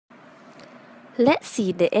Let's see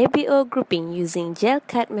the ABO grouping using gel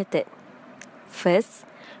cut method. First,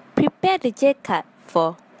 prepare the gel cut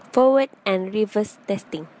for forward and reverse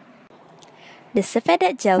testing. The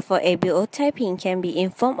surfactant gel for ABO typing can be in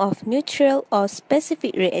form of neutral or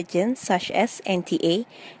specific reagents such as anti-A,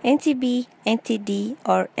 anti-B, anti-D,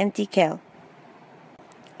 or anti-Cal.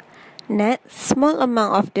 Next, small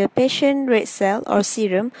amount of the patient red cell or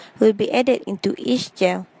serum will be added into each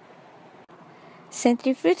gel.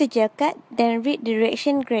 Centrifuge the gel cut, then read the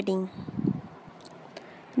reaction grading.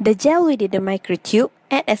 The gel within the microtube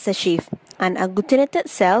act as a sheath. An agglutinated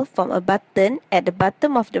cell form a button at the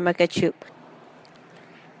bottom of the microtube.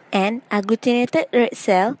 And agglutinated red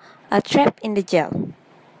cell are trapped in the gel.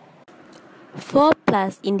 4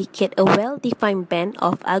 plus indicate a well-defined band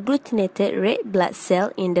of agglutinated red blood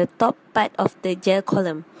cell in the top part of the gel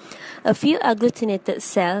column. A few agglutinated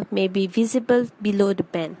cells may be visible below the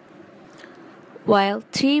band, while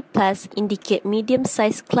 3 plus indicate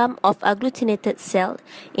medium-sized clump of agglutinated cells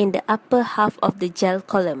in the upper half of the gel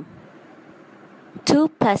column. 2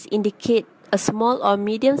 plus indicate a small or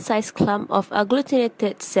medium-sized clump of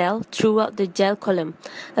agglutinated cells throughout the gel column.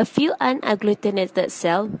 A few unagglutinated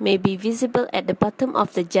cells may be visible at the bottom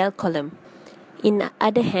of the gel column. On the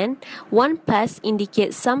other hand, 1 plus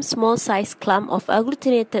indicates some small-sized clump of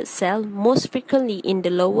agglutinated cells, most frequently in the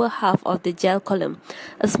lower half of the gel column.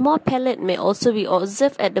 A small pellet may also be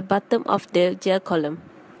observed at the bottom of the gel column.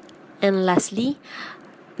 And lastly,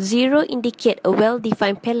 0 indicates a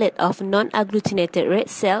well-defined pellet of non-agglutinated red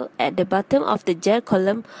cell at the bottom of the gel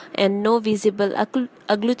column and no visible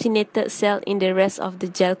agglutinated cell in the rest of the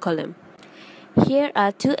gel column. Here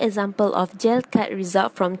are 2 examples of gel cut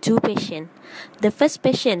results from 2 patients. The first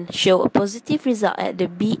patient showed a positive result at the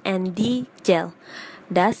B and D gel.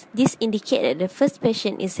 Thus, this indicates that the first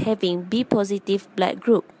patient is having B positive blood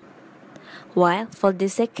group. While for the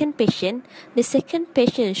second patient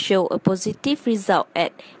showed a positive result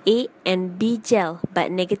at A and B gel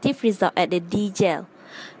but negative result at the D gel.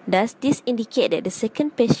 Thus, this indicates that the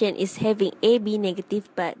second patient is having AB negative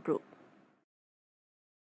blood group.